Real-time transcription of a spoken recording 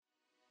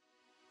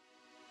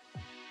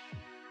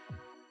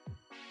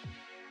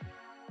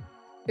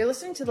You're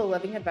listening to the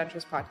Living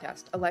Adventures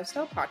podcast, a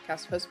lifestyle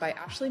podcast hosted by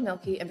Ashley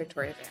Milkey and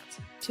Victoria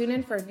Vance. Tune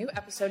in for a new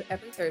episode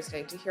every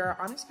Thursday to hear our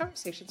honest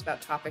conversations about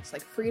topics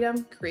like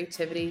freedom,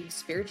 creativity,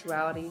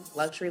 spirituality,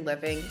 luxury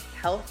living,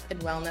 health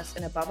and wellness,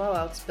 and above all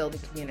else,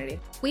 building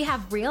community. We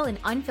have real and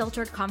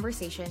unfiltered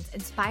conversations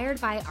inspired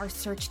by our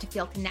search to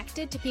feel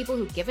connected to people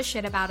who give a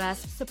shit about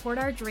us, support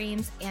our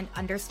dreams, and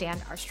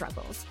understand our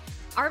struggles.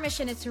 Our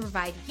mission is to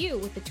provide you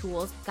with the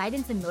tools,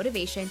 guidance, and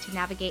motivation to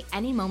navigate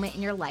any moment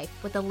in your life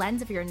with the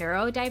lens of your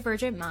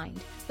neurodivergent mind,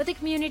 with a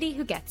community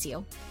who gets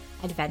you.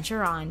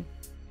 Adventure on.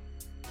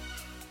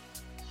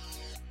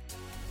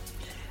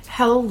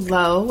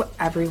 Hello,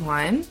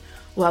 everyone.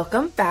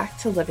 Welcome back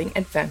to Living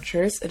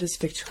Adventures. It is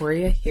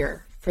Victoria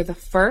here for the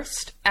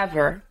first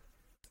ever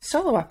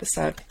solo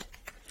episode.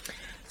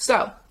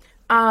 So,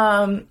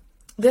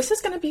 this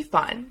is going to be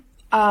fun.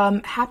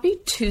 Happy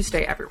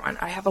Tuesday, everyone.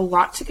 I have a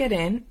lot to get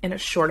in a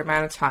short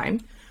amount of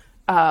time,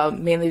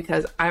 mainly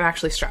because I'm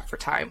actually strapped for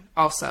time.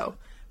 Also,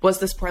 was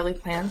this poorly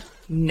planned?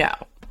 No.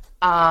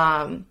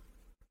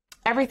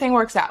 Everything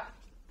works out,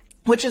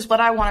 which is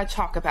what I want to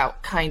talk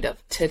about kind of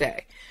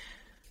today.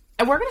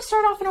 And we're going to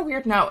start off on a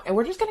weird note, and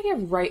we're just going to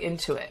get right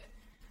into it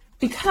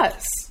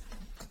because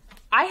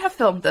I have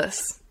filmed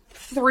this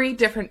 3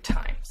 different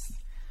times.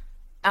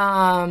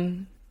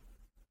 And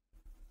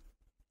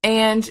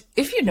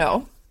if you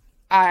know,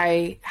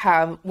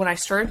 when I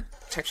started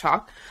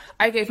TikTok,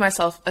 I gave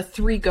myself a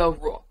 3-go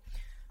rule,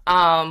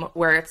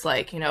 where it's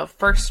like,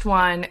 first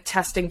one,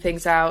 testing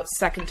things out,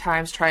 second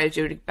times, try to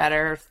do it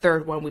better,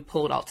 third one, we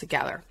pull it all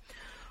together.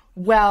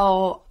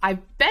 Well,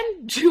 I've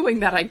been doing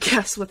that, I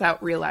guess,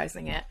 without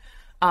realizing it.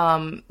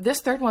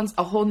 This third one's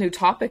a whole new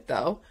topic,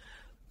 though,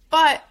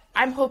 but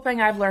I'm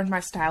hoping I've learned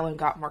my style and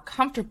got more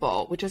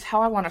comfortable, which is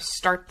how I want to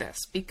start this,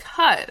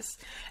 because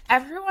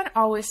everyone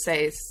always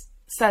says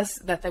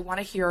that they want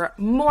to hear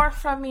more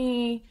from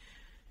me,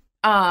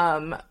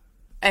 and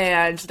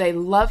they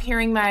love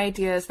hearing my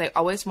ideas. They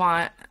always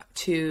want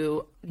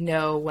to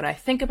know what I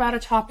think about a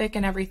topic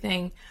and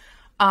everything,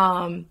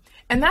 and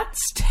that's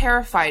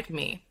terrified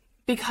me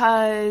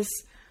because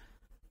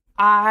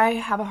I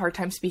have a hard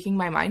time speaking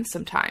my mind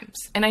sometimes,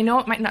 and I know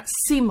it might not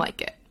seem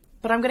like it,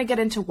 but I'm going to get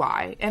into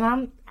why, and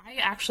I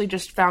actually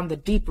just found the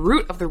deep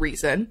root of the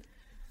reason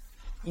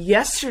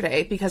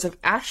yesterday because of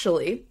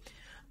Ashley.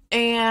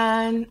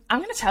 And I'm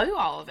going to tell you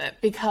all of it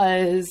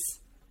because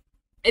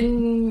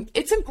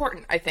it's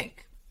important, I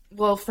think,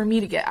 for me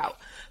to get out.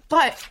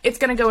 But it's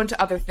going to go into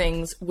other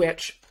things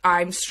which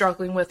I'm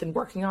struggling with and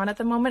working on at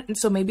the moment. And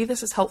so maybe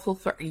this is helpful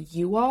for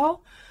you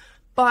all.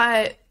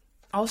 But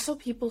also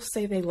people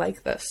say they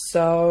like this.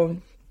 So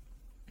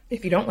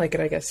if you don't like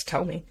it, I guess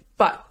tell me.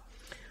 But,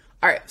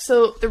 all right.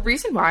 So the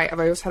reason why I've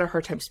always had a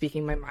hard time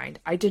speaking my mind,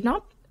 I did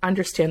not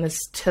understand this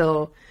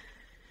till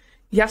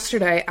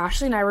yesterday.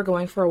 Ashley and I were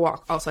going for a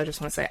walk. Also, I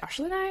just want to say,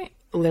 Ashley and I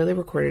literally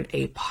recorded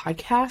a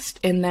podcast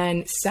and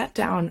then sat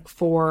down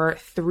for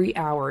 3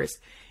 hours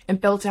and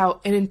built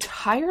out an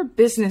entire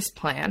business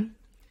plan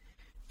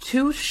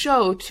to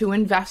show to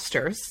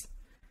investors,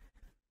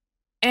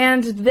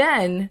 and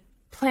then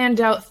planned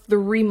out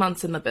 3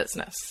 months in the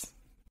business.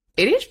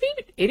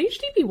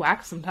 ADHD be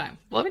whack sometimes.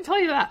 Let me tell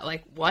you that.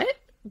 Like, what?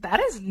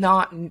 That is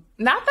not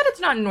that it's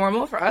not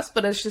normal for us,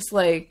 but it's just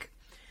like,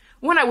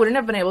 when I wouldn't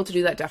have been able to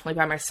do that definitely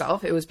by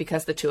myself, it was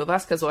because the two of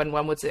us, because when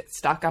one would get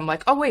stuck, I'm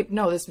like, oh, wait,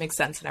 no, this makes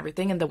sense and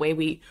everything. And the way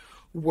we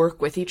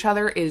work with each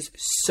other is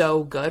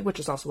so good, which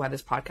is also why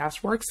this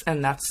podcast works.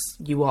 And that's,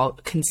 you all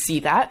can see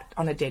that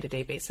on a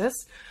day-to-day basis.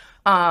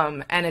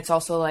 And it's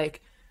also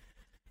like,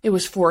 it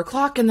was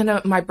 4:00 and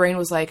then my brain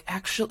was like,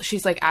 actually,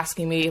 she's like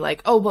asking me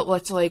like, oh, but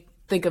let's like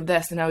think of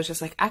this. And I was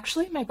just like,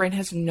 actually, my brain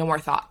has no more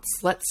thoughts.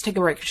 Let's take a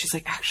break. She's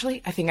like,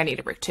 actually, I think I need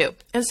a break too.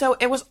 And so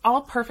it was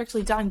all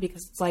perfectly done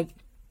because it's like,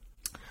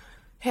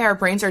 hey, our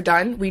brains are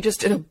done. We just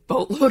did a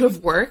boatload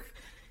of work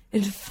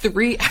in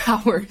 3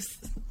 hours.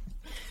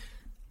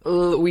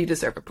 We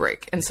deserve a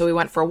break. And so we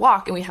went for a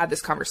walk and we had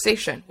this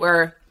conversation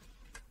where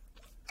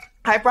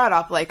I brought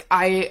up, like,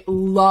 I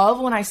love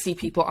when I see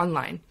people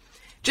online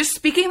just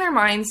speaking their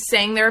minds,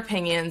 saying their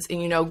opinions,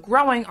 and,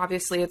 growing.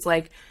 Obviously, it's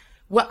like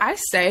what I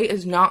say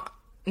is not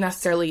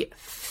necessarily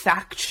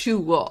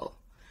factual.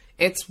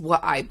 It's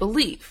what I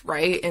believe,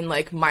 right? And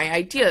like my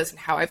ideas and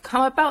how I've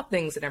come about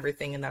things and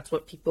everything. And that's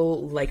what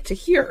people like to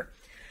hear.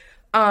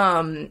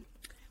 But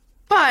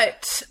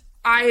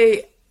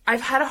I've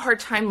had a hard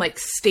time like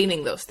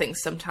stating those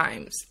things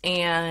sometimes.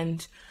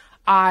 And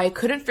I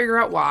couldn't figure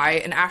out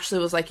why. And Ashley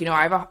was like,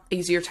 I have an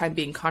easier time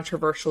being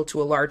controversial to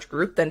a large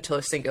group than to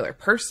a singular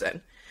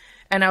person.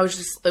 And I was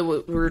just, we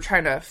were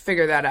trying to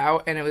figure that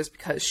out. And it was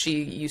because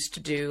she used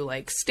to do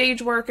like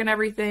stage work and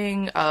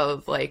everything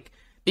of like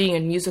being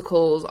in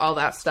musicals, all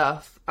that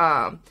stuff.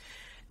 And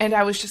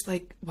I was just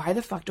like, why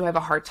the fuck do I have a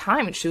hard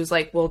time? And she was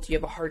like, well, do you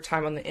have a hard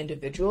time on the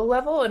individual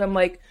level? And I'm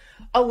like,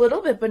 a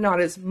little bit, but not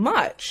as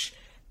much.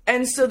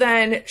 And so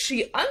then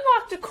she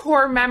unlocked a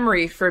core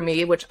memory for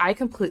me, which I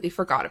completely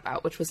forgot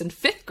about, which was in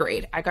 5th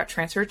grade. I got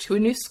transferred to a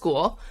new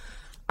school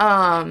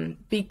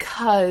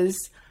because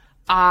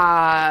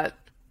I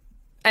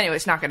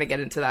anyways, not going to get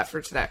into that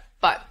for today,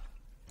 but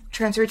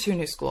transferred to a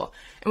new school.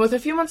 And with a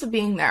few months of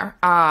being there,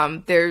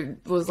 there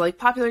was like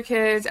popular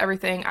kids,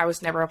 everything. I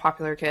was never a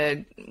popular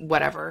kid,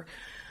 whatever.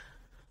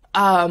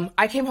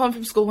 I came home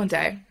from school one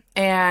day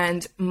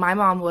and my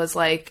mom was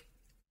like,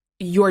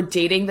 "You're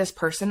dating this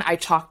person. I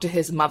talked to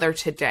his mother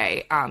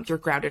today. You're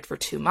grounded for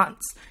 2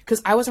 months."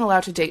 Because I wasn't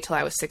allowed to date till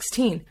I was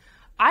 16.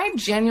 I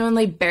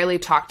genuinely barely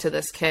talked to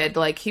this kid.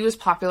 Like, he was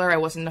popular. I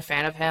wasn't a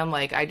fan of him.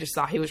 Like, I just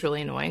thought he was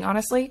really annoying,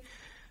 honestly.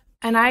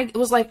 And I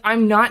was like,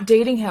 I'm not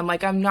dating him.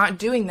 Like, I'm not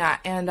doing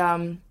that. And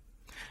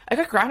I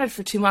got grounded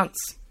for 2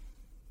 months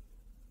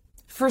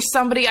for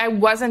somebody I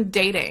wasn't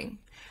dating.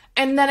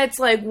 And then it's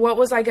like, what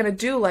was I going to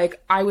do?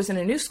 Like, I was in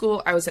a new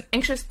school. I was an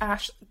anxious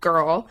ass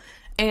girl.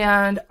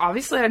 And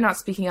obviously I'm not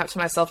speaking up to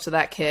myself to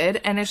that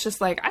kid. And it's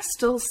just like, I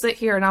still sit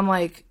here and I'm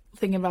like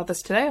thinking about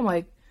this today. I'm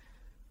like,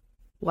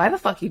 why the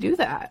fuck you do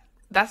that?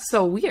 That's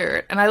so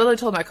weird. And I literally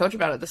told my coach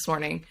about it this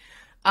morning.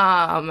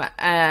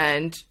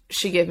 And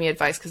she gave me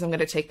advice because I'm going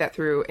to take that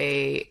through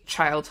a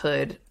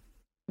childhood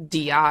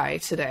DI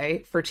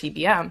today for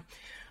TBM,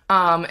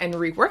 and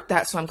rework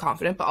that so I'm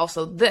confident. But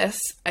also this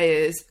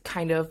is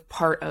kind of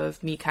part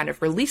of me kind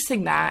of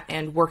releasing that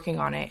and working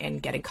on it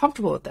and getting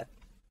comfortable with it.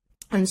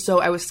 And so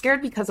I was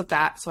scared because of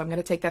that. So I'm going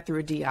to take that through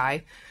a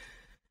DI.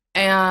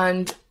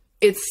 And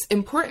it's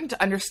important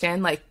to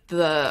understand like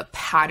the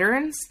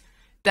patterns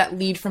that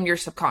lead from your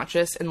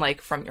subconscious and like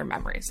from your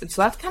memories. And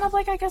so that's kind of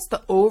like, I guess,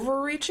 the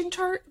overreaching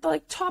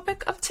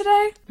topic of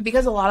today,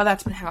 because a lot of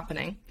that's been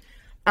happening.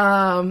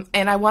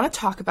 And I want to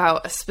talk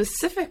about a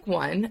specific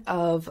one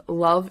of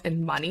love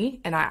and money.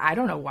 And I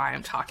don't know why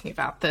I'm talking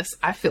about this.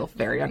 I feel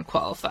very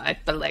unqualified,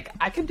 but like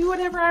I can do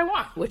whatever I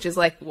want, which is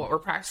like what we're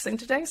practicing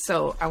today.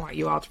 So I want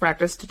you all to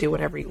practice to do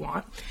whatever you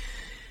want.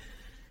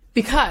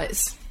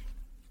 Because,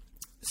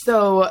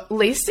 so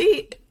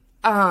Lacey,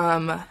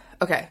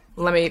 okay,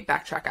 let me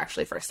backtrack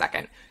actually for a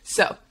second.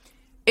 So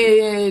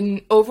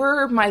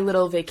over my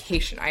little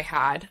vacation I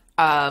had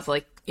of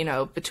like, you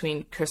know,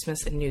 between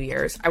Christmas and New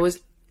Year's,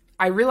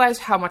 I realized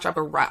how much of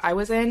a rut I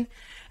was in.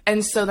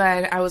 And so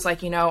then I was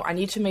like, you know, I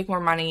need to make more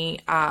money.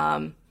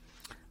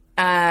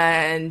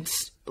 And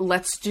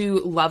let's do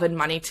love and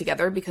money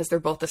together because they're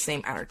both the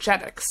same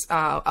energetics.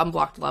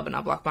 Unblocked Love and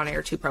Unblocked Money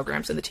are 2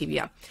 programs in the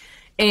TBM.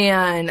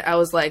 And I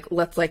was like,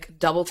 let's like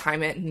double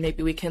time it. And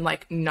maybe we can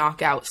like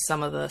knock out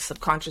some of the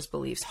subconscious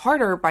beliefs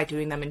harder by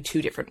doing them in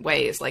 2 different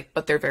ways, like,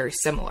 but they're very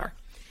similar,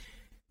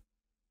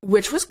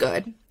 which was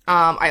good.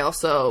 I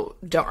also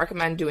don't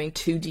recommend doing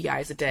 2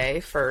 DIs a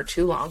day for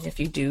too long. If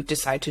you do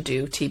decide to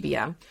do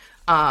TBM,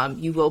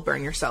 you will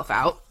burn yourself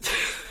out.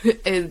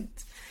 You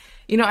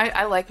know,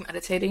 I like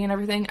meditating and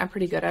everything. I'm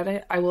pretty good at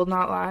it. I will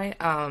not lie.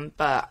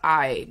 But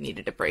I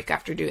needed a break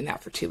after doing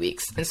that for 2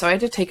 weeks. And so I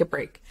had to take a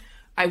break.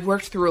 I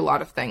worked through a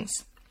lot of things.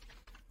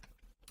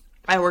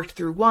 I worked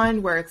through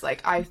one where it's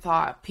like, I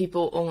thought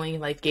people only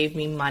like gave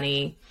me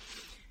money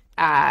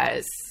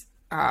as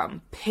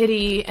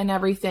pity and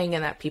everything,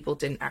 and that people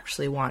didn't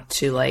actually want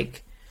to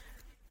like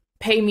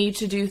pay me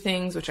to do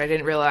things, which I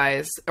didn't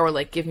realize, or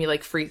like give me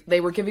like free,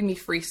 they were giving me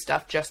free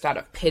stuff just out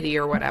of pity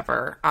or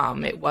whatever.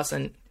 It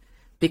wasn't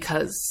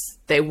because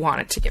they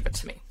wanted to give it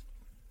to me.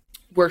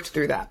 Worked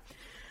through that.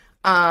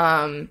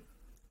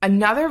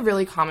 Another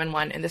really common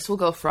one, and this will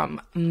go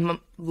from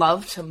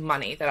love to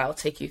money that I'll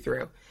take you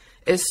through,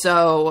 is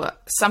so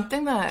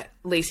something that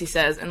Lacey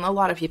says, and a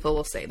lot of people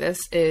will say this,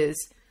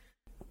 is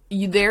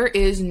there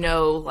is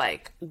no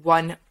like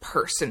one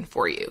person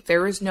for you.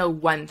 There is no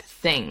one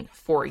thing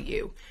for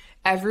you.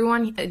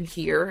 Everyone in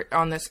here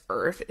on this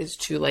earth is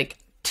to like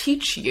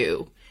teach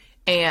you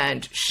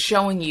and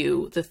showing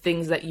you the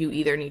things that you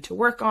either need to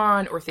work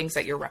on or things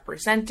that you're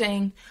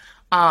representing.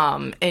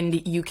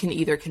 And you can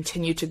either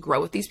continue to grow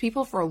with these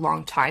people for a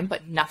long time,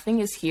 but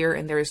nothing is here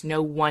and there is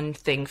no one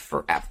thing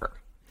forever.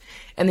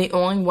 And the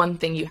only one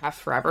thing you have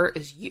forever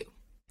is you.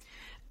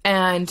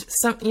 And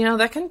some, you know,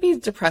 that can be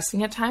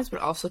depressing at times,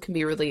 but also can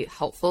be really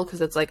helpful because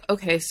it's like,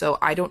 okay, so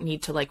I don't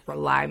need to like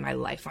rely my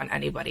life on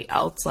anybody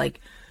else. Like,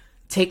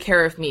 take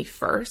care of me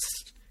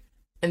first,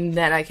 and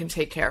then I can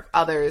take care of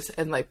others.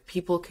 And like,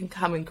 people can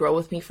come and grow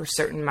with me for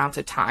certain amounts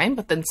of time,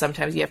 but then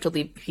sometimes you have to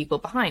leave people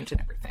behind and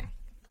everything.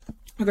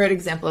 A great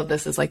example of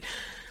this is like,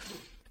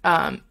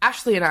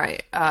 Ashley and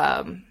I,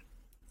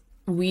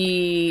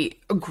 we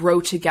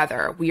grow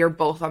together. We are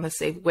both on the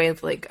same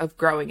wavelength of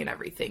growing and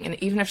everything.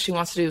 And even if she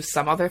wants to do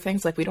some other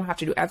things, like we don't have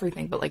to do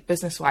everything, but like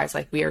business wise,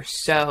 like we are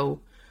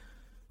so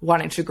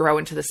wanting to grow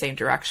into the same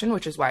direction,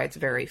 which is why it's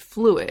very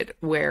fluid,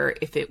 where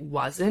if it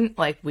wasn't,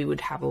 like we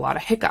would have a lot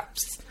of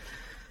hiccups.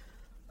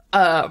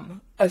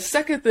 A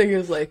second thing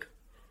is like,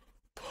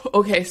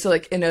 okay, so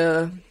like in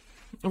a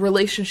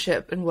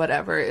relationship and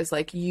whatever is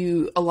like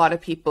a lot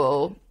of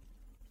people,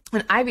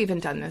 and I've even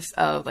done this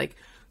of like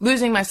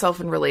losing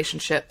myself in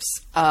relationships.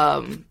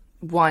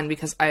 One,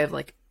 because I have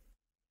like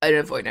an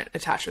avoidant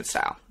attachment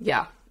style.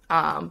 Yeah.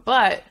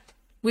 But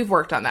we've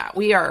worked on that.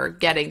 We are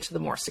getting to the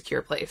more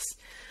secure place.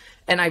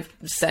 And I've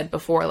said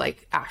before,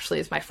 like Ashley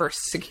is my first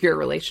secure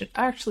relationship.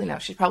 Actually, no,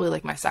 she's probably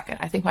like my second.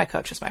 I think my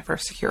coach is my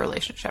first secure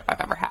relationship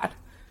I've ever had.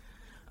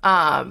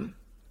 And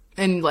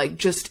like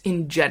just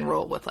in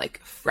general with like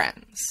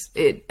friends.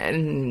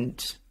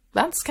 And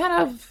that's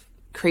kind of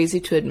crazy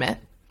to admit.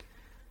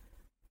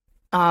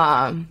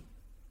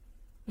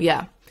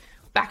 Yeah,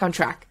 back on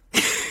track.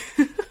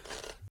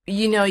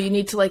 You know, you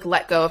need to like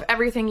let go of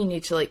everything. You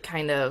need to like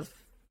kind of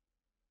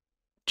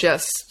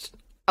just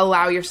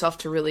allow yourself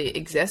to really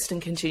exist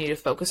and continue to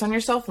focus on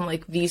yourself. And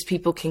like these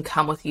people can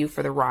come with you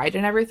for the ride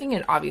and everything.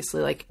 And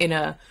obviously like in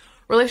a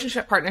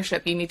relationship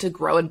partnership, you need to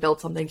grow and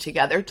build something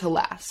together to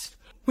last,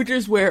 which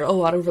is where a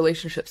lot of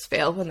relationships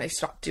fail when they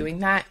stop doing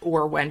that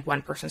or when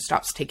one person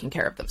stops taking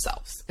care of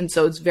themselves. And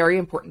so it's very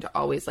important to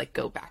always like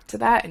go back to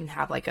that and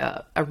have like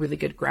a really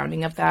good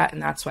grounding of that.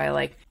 And that's why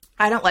like,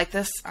 I don't like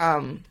this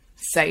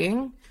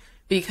saying,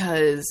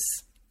 because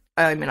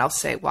I mean, I'll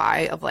say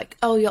why, of like,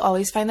 oh, you'll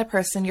always find the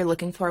person you're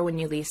looking for when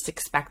you least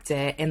expect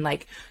it. And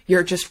like,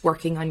 you're just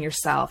working on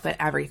yourself and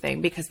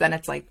everything, because then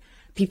it's like,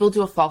 people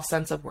do a false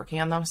sense of working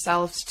on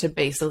themselves to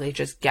basically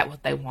just get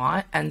what they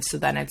want. And so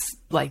then it's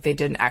like they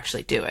didn't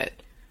actually do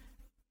it,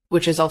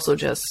 which is also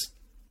just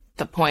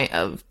the point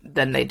of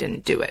then they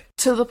didn't do it.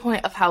 To the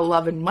point of how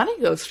love and money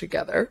goes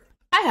together,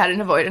 I had an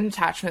avoidant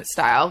attachment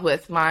style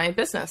with my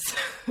business.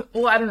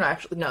 Well, I don't know,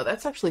 actually, no,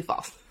 that's actually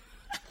false.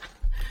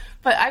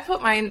 But I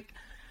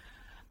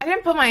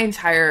didn't put my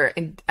entire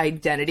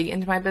identity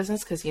into my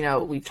business because, you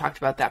know, we've talked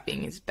about that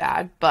being as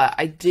bad, but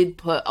I did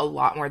put a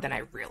lot more than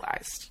I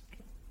realized.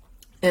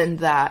 In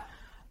that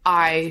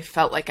I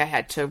felt like I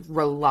had to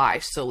rely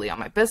solely on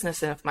my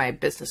business, and if my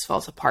business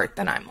falls apart,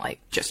 then I'm like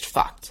just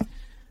fucked.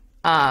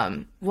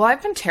 Well,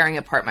 I've been tearing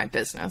apart my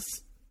business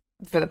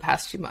for the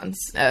past few months.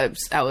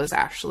 I was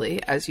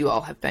actually, as you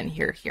all have been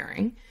here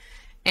hearing,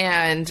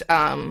 and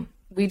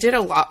we did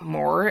a lot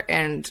more,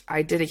 and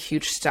I did a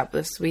huge step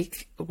this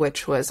week,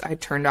 which was I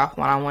turned off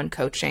one-on-one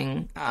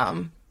coaching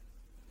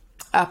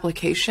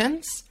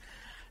applications,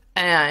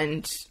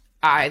 and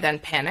I then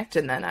panicked,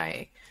 and then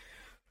I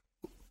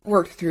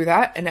worked through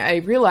that, and I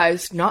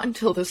realized not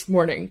until this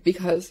morning,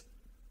 because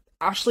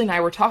Ashley and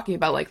I were talking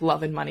about like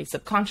love and money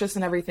subconscious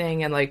and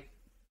everything, and like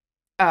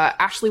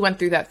Ashley went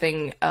through that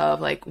thing of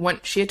like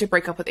when she had to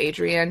break up with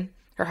Adrian,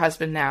 her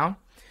husband now,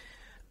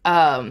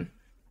 and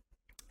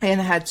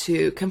had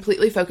to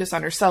completely focus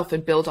on herself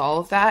and build all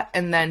of that.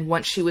 And then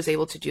once she was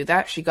able to do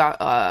that, she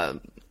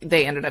got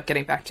they ended up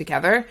getting back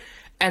together.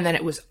 And then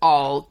it was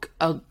all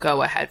a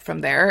go ahead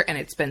from there, and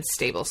it's been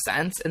stable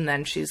since. And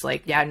then she's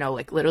like, yeah, no,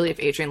 like literally if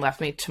Adrian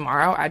left me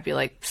tomorrow, I'd be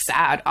like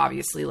sad,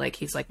 obviously, like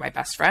he's like my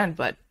best friend,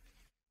 but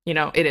you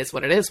know, it is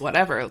what it is,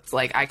 whatever. It's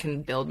like, I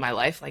can build my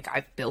life. Like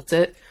I've built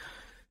it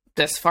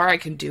this far, I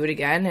can do it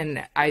again.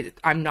 And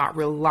I'm not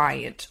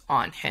reliant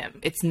on him.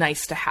 It's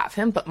nice to have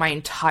him, but my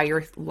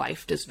entire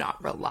life does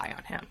not rely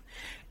on him.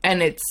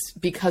 And it's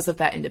because of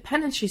that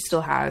independence she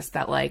still has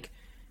that like,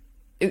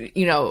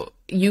 you know,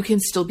 you can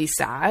still be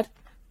sad,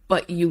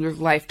 but your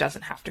life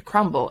doesn't have to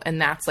crumble.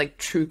 And that's like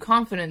true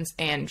confidence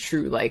and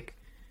true like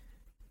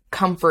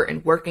comfort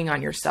and working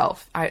on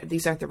yourself.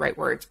 These aren't the right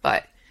words,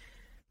 but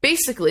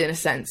basically in a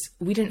sense,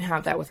 we didn't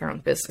have that with our own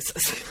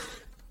businesses.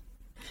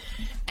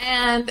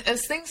 And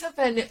as things have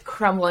been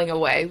crumbling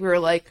away, we were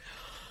like,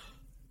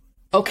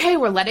 okay,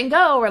 we're letting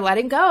go, we're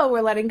letting go,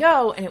 we're letting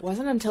go. And it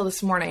wasn't until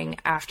this morning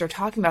after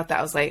talking about that,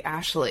 I was like,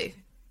 Ashley,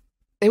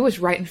 it was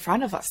right in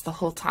front of us the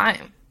whole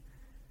time.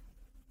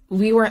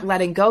 We weren't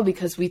letting go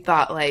because we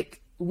thought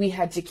like we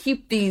had to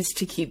keep these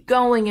to keep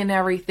going and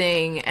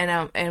everything.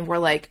 And we're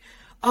like,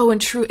 oh, in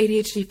true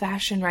ADHD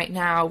fashion right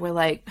now, we're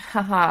like,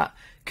 haha,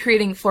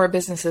 creating 4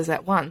 businesses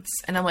at once.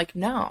 And I'm like,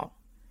 no,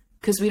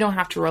 because we don't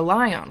have to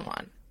rely on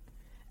one.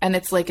 And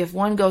it's like, if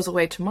one goes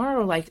away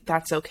tomorrow, like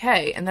that's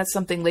okay. And that's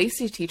something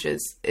Lacey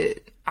teaches.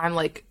 I'm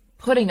like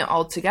putting it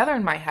all together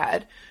in my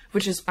head,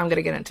 which is, I'm going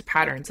to get into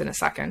patterns in a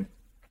second,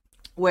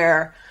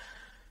 where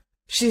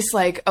she's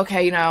like,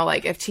 okay, you know,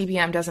 like if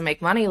TBM doesn't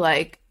make money,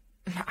 like,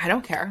 I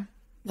don't care.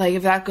 Like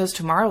if that goes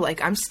tomorrow,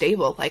 like I'm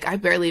stable. Like I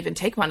barely even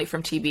take money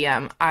from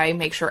TBM. I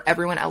make sure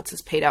everyone else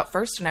is paid out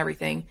first and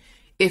everything.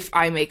 If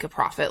I make a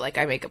profit, like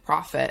I make a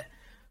profit,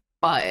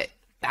 but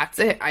that's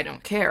it. I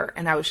don't care.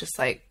 And I was just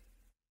like,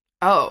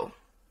 oh,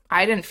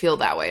 I didn't feel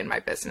that way in my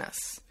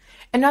business.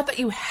 And not that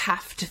you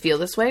have to feel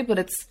this way, but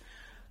it's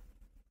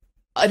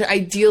an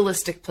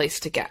idealistic place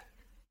to get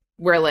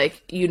where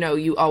like, you know,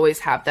 you always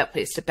have that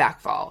place to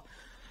backfall.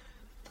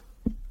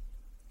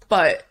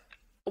 But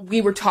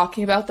we were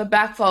talking about the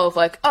backfall of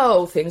like,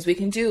 oh, things we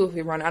can do if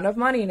we run out of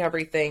money and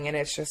everything. And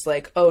it's just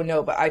like, oh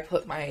no, but I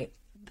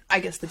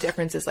guess the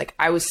difference is like,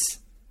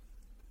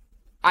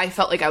 I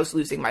felt like I was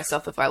losing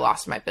myself if I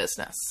lost my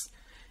business.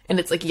 And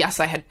it's like, yes,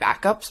 I had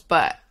backups,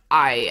 but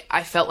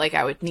I felt like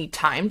I would need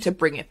time to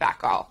bring it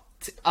back all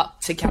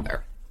up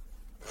together.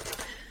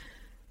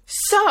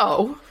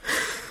 So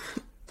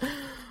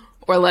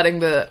we're letting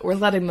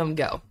them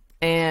go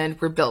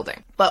and we're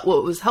building. But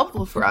what was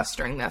helpful for us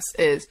during this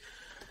is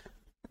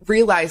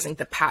realizing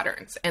the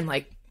patterns and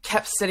like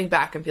kept sitting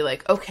back and be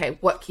like, okay,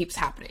 what keeps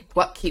happening?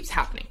 What keeps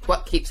happening?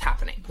 What keeps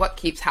happening? What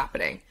keeps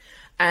happening?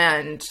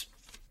 And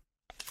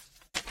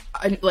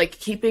like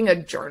keeping a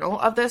journal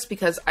of this,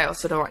 because I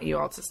also don't want you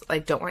all to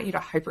don't want you to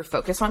hyper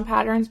focus on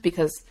patterns,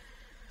 because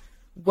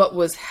what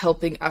was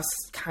helping us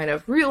kind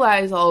of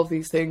realize all of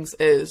these things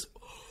is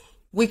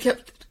we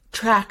kept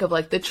track of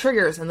like the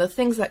triggers and the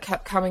things that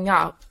kept coming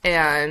up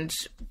and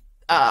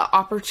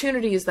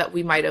opportunities that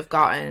we might have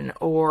gotten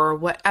or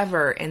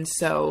whatever. And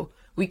so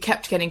we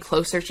kept getting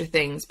closer to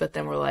things, but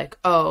then we're like,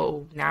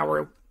 oh,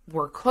 now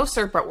we're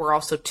closer, but we're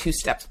also 2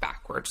 steps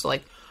backwards.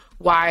 Like,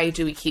 why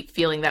do we keep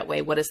feeling that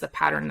way? What is the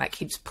pattern that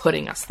keeps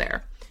putting us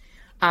there?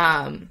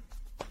 And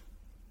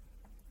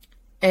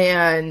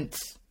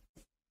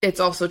it's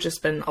also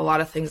just been a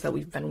lot of things that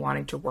we've been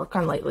wanting to work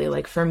on lately.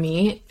 Like for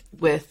me,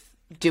 with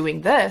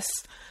doing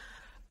this,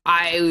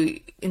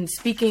 in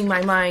speaking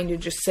my mind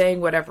and just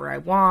saying whatever I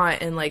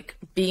want and like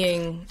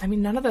being, I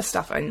mean, none of the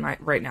stuff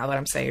right now that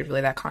I'm saying is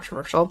really that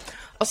controversial.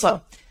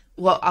 Also,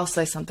 well, I'll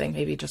say something,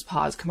 maybe just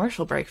pause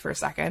commercial break for a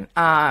second.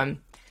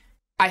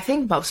 I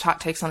think most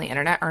hot takes on the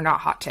internet are not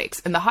hot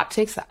takes. And the hot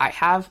takes that I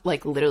have,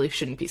 like, literally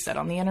shouldn't be said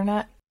on the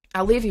internet.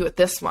 I'll leave you with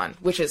this one,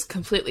 which is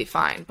completely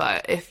fine.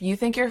 But if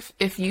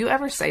you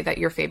ever say that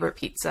your favorite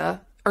pizza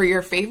or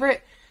your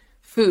favorite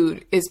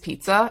food is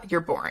pizza,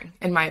 you're boring,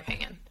 in my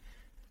opinion.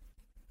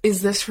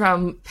 Is this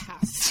from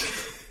past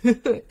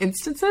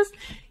instances?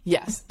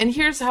 Yes. And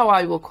here's how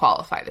I will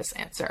qualify this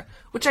answer,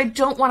 which I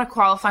don't want to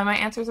qualify my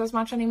answers as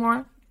much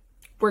anymore.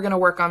 We're going to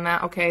work on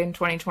that, okay, in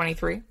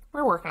 2023.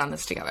 We're working on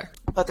this together.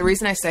 But the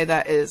reason I say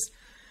that is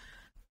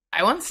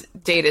I once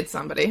dated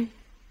somebody.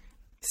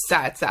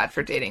 Sad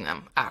for dating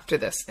them after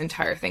this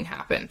entire thing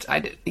happened.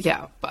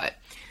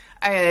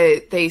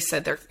 They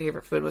said their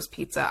favorite food was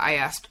pizza. I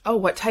asked, oh,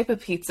 what type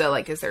of pizza?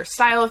 Like, is there a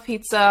style of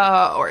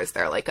pizza or is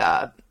there like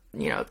a,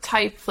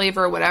 type,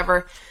 flavor,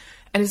 whatever?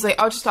 And he's like,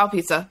 oh, just all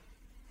pizza.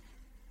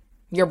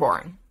 You're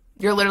boring.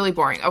 You're literally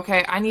boring.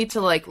 Okay, I need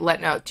to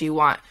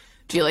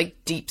do you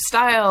like deep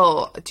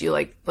style? Do you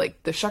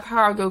like the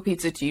Chicago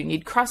pizza? Do you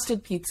need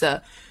crusted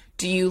pizza?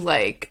 Do you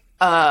like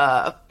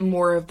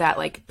more of that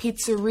like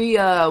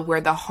pizzeria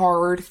where the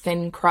hard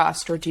thin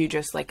crust, or do you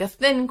just like a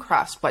thin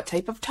crust? What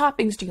type of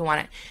toppings do you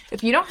want it?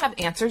 If you don't have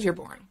answers, you're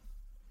boring.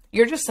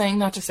 You're just saying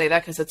not to say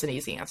that because it's an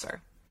easy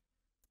answer.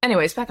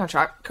 Anyways, back on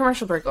track.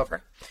 Commercial break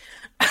over.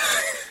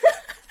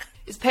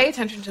 Is pay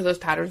attention to those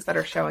patterns that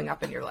are showing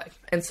up in your life.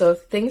 And so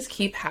if things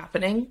keep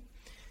happening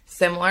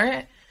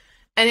similar,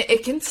 and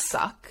it can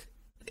suck,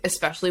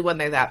 especially when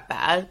they're that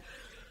bad.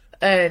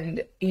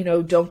 And,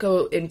 don't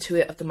go into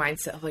it with the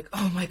mindset of like,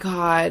 oh my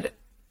God,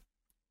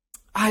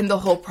 I'm the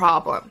whole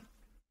problem.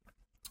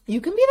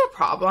 You can be the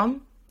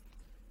problem,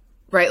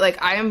 right?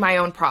 Like I am my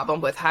own problem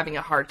with having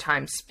a hard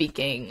time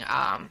speaking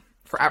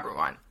for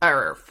everyone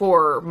or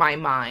for my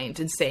mind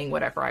and saying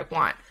whatever I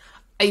want.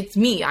 It's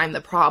me, I'm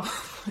the problem.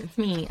 It's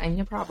me, I'm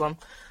the problem.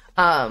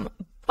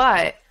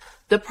 But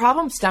the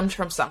problem stemmed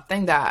from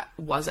something that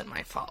wasn't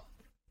my fault.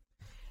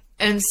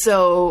 And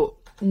so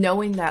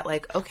knowing that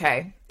like,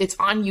 okay, it's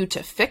on you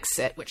to fix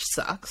it, which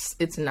sucks.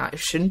 It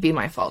shouldn't be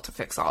my fault to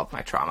fix all of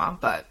my trauma,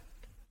 but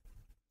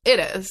it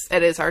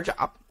is our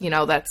job.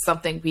 That's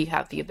something we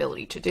have the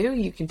ability to do.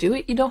 You can do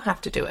it. You don't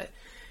have to do it.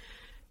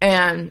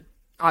 And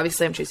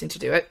obviously I'm choosing to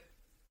do it.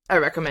 I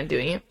recommend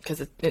doing it because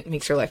it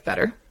makes your life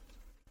better.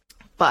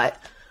 But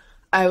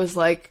I was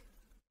like,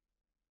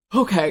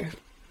 okay,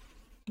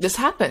 this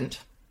happened.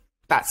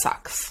 That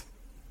sucks.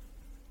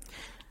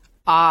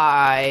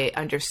 I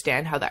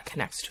understand how that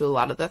connects to a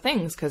lot of the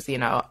things because,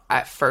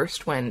 at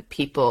first when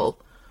people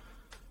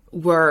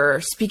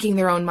were speaking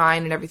their own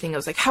mind and everything, I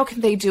was like, how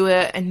can they do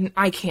it? And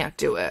I can't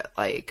do it.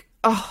 Like,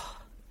 oh.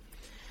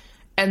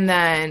 And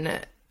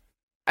then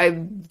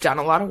I've done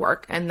a lot of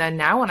work. And then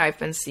now when I've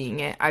been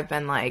seeing it, I've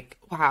been like,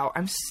 wow,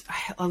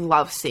 I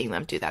love seeing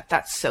them do that.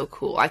 That's so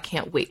cool. I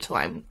can't wait till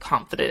I'm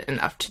confident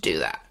enough to do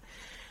that.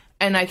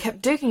 And I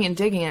kept digging and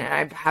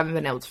I haven't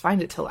been able to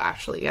find it till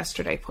Ashley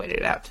yesterday pointed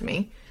it out to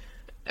me.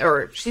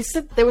 Or she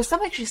said, there was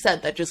something she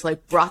said that just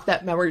like brought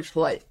that memory to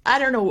life. I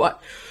don't know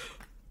what.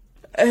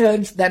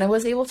 And then I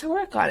was able to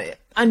work on it.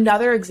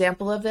 Another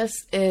example of this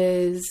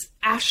is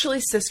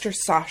Ashley's sister,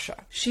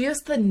 Sasha. She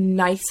is the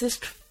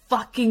nicest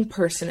fucking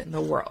person in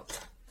the world.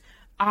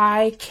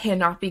 I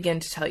cannot begin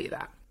to tell you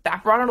that.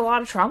 That brought on a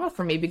lot of trauma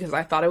for me because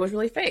I thought it was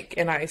really fake.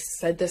 And I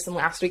said this in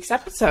last week's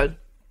episode,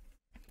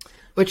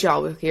 which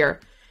y'all will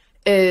hear,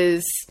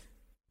 is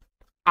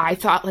I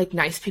thought like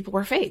nice people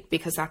were fake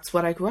because that's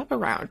what I grew up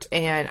around.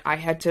 And I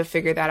had to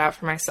figure that out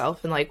for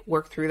myself and like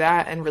work through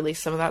that and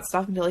release some of that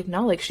stuff and be like,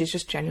 no, like she's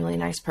just genuinely a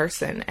nice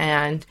person.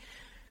 And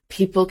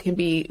people can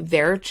be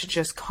there to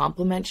just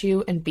compliment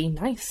you and be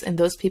nice. And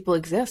those people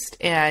exist.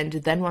 And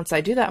then once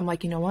I do that, I'm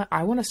like, you know what?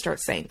 I want to start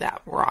saying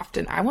that more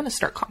often. I want to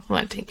start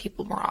complimenting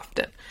people more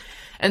often.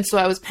 And so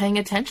I was paying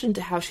attention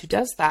to how she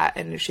does that.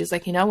 And she's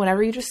like,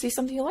 whenever you just see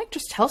something you like,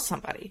 just tell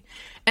somebody.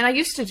 And I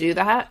used to do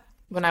that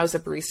when I was a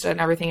barista and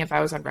everything. If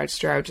I was on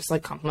register, I would just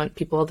like compliment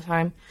people all the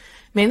time,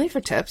 mainly for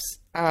tips.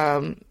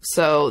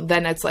 So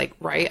then it's like,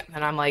 right.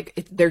 And I'm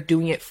like, they're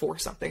doing it for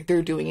something.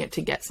 They're doing it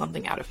to get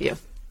something out of you.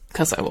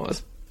 Cause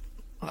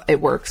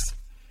it works.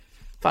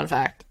 Fun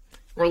fact.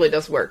 It really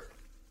does work.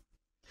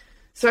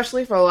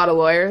 especially for a lot of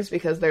lawyers,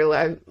 because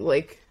they're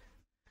like,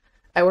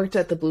 I worked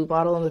at the Blue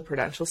Bottle in the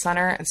Prudential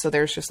Center, and so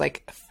there's just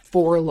like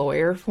 4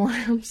 lawyer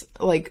forms,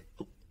 like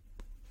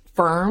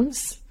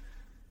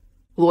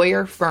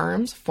lawyer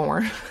firms,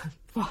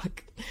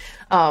 fuck,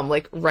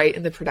 like right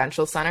in the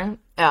Prudential Center,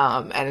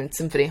 and in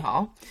Symphony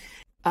Hall.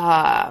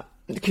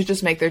 Could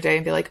just make their day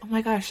and be like, oh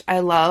my gosh, I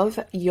love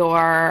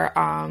your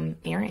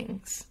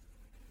earrings.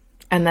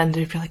 And then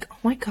they'd be like, oh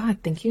my God,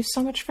 thank you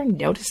so much for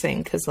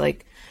noticing. Cause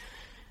like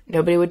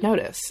nobody would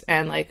notice.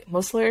 And like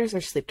most lawyers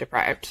are sleep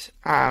deprived.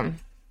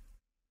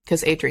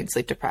 Cause Adrian's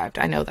sleep deprived.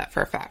 I know that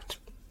for a fact.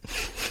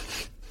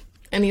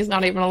 And he's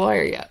not even a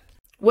lawyer yet.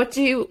 What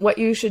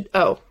you should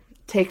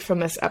take from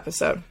this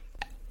episode?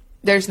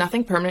 There's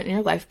nothing permanent in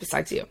your life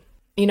besides you.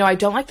 You know, I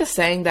don't like the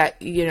saying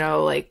that, you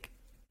know, like,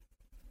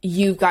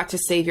 you've got to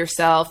save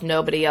yourself,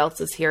 nobody else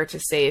is here to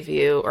save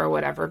you, or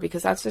whatever,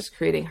 because that's just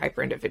creating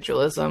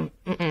hyper-individualism.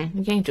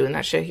 We ain't doing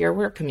that shit here.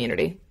 We're a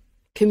community.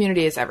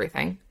 Community is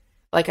everything.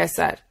 Like I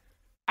said,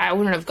 I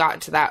wouldn't have gotten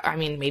to that. I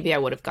mean, maybe I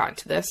would have gotten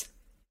to this,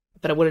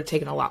 but it would have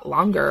taken a lot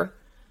longer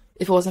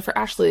if it wasn't for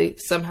Ashley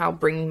somehow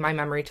bringing my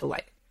memory to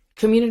light.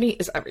 Community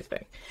is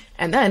everything.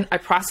 And then I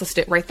processed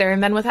it right there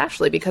and then with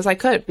Ashley because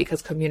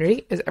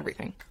community is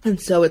everything. And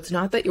so it's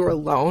not that you're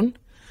alone,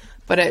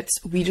 but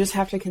we just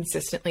have to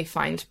consistently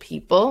find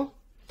people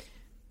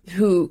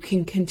who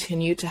can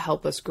continue to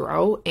help us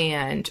grow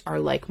and are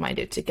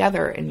like-minded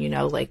together. And, you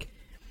know, like,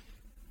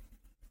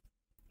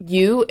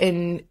 you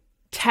in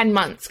 10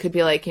 months could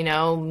be like, you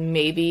know,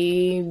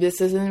 maybe this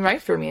isn't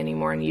right for me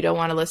anymore and you don't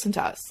want to listen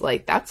to us.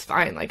 Like, that's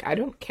fine. Like, I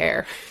don't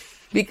care.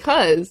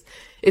 Because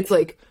it's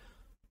like,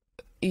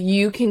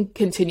 you can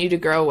continue to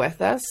grow with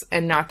us,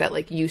 and not that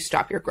like you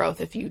stop your growth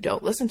if you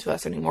don't listen to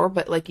us anymore,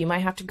 but like you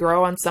might have to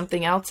grow on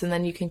something else and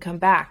then you can come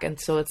back. And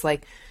so it's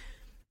like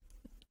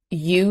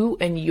you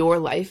and your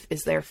life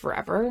is there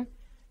forever,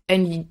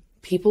 and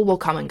people will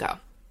come and go.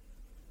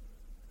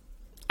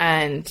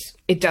 And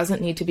it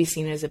doesn't need to be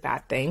seen as a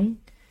bad thing.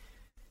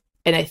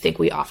 And I think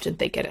we often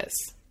think it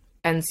is.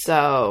 And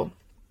so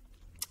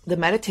the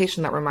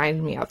meditation that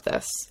reminded me of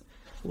this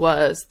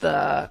was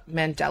the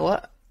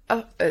Mandela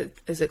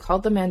is it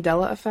called the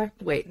Mandela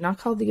effect? Wait, not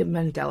called the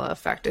Mandela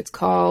effect. It's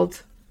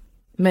called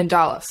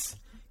mandalas.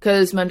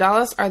 Because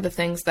mandalas are the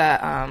things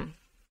that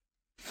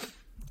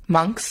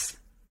monks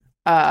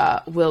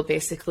will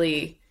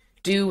basically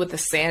do with the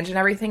sand and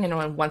everything.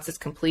 And once it's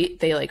complete,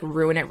 they like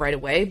ruin it right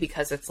away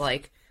because it's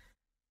like,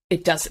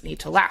 it doesn't need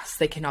to last.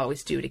 They can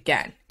always do it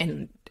again.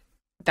 And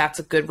that's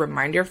a good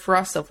reminder for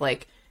us of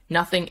like,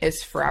 nothing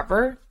is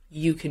forever.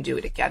 You can do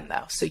it again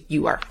though. So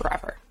you are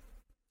forever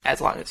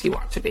as long as you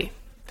want to be.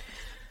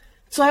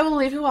 So I will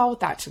leave you all with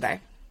that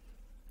today.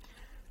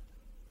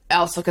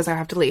 Also, because I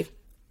have to leave.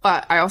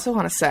 But I also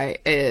want to say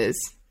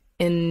is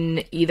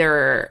in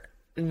either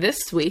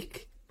this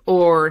week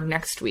or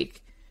next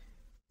week,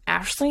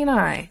 Ashley and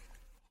I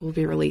will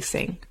be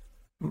releasing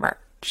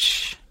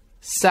merch.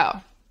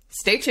 So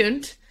stay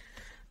tuned.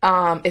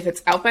 If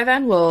it's out by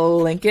then,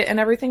 we'll link it and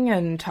everything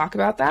and talk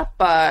about that.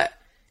 But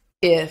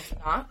if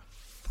not,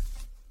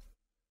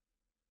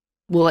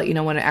 we'll let you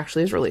know when it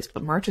actually is released.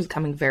 But merch is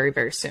coming very,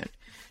 very soon.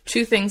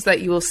 2 things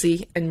that you will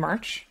see in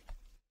March.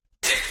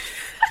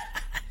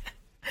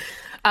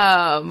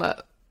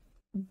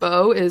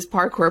 Bo is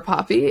Parkour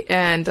Poppy,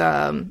 and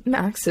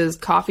Max is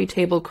Coffee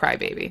Table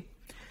Crybaby.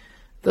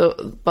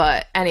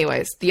 But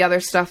anyways, the other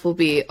stuff will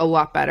be a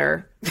lot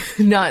better.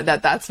 Not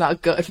that that's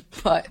not good,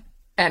 but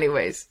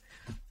anyways,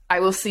 I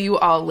will see you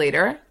all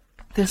later.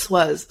 This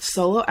was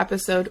solo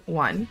episode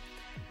 1,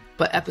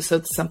 but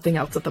episode something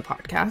else of the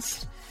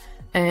podcast.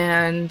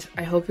 And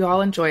I hope you all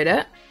enjoyed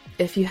it.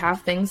 If you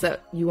have things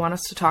that you want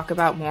us to talk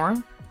about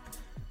more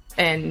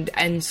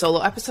and solo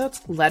episodes,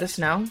 let us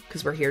know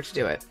because we're here to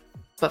do it.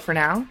 But for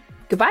now,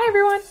 goodbye,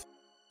 everyone.